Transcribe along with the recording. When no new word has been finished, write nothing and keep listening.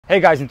Hey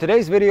guys, in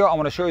today's video I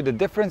want to show you the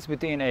difference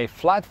between a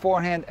flat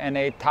forehand and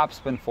a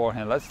topspin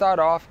forehand. Let's start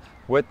off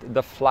with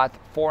the flat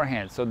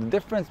forehand. So the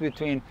difference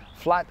between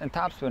flat and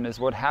topspin is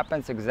what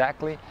happens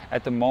exactly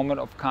at the moment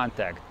of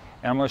contact.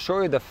 And I'm going to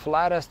show you the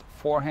flattest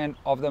forehand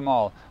of them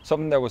all,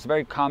 something that was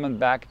very common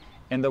back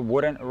in the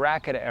wooden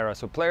racket era.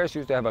 So players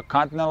used to have a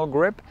continental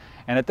grip,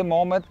 and at the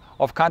moment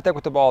of contact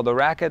with the ball, the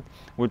racket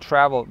would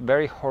travel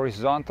very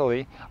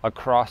horizontally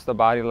across the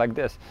body like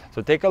this.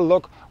 So take a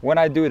look when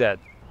I do that.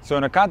 So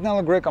in a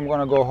continental grip, I'm going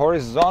to go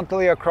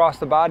horizontally across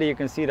the body. You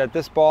can see that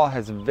this ball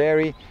has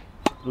very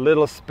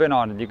little spin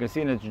on it. You can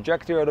see in the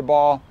trajectory of the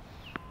ball,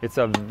 it's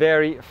a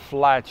very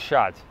flat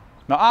shot.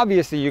 Now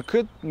obviously you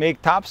could make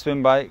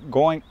topspin by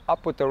going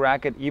up with the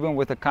racket even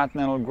with a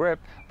continental grip,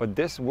 but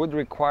this would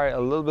require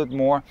a little bit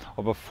more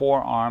of a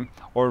forearm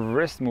or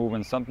wrist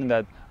movement, something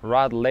that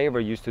Rod Laver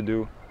used to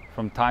do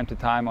from time to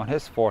time on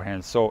his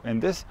forehand. So in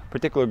this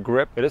particular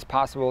grip, it is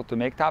possible to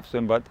make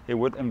topspin, but it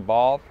would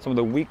involve some of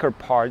the weaker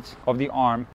parts of the arm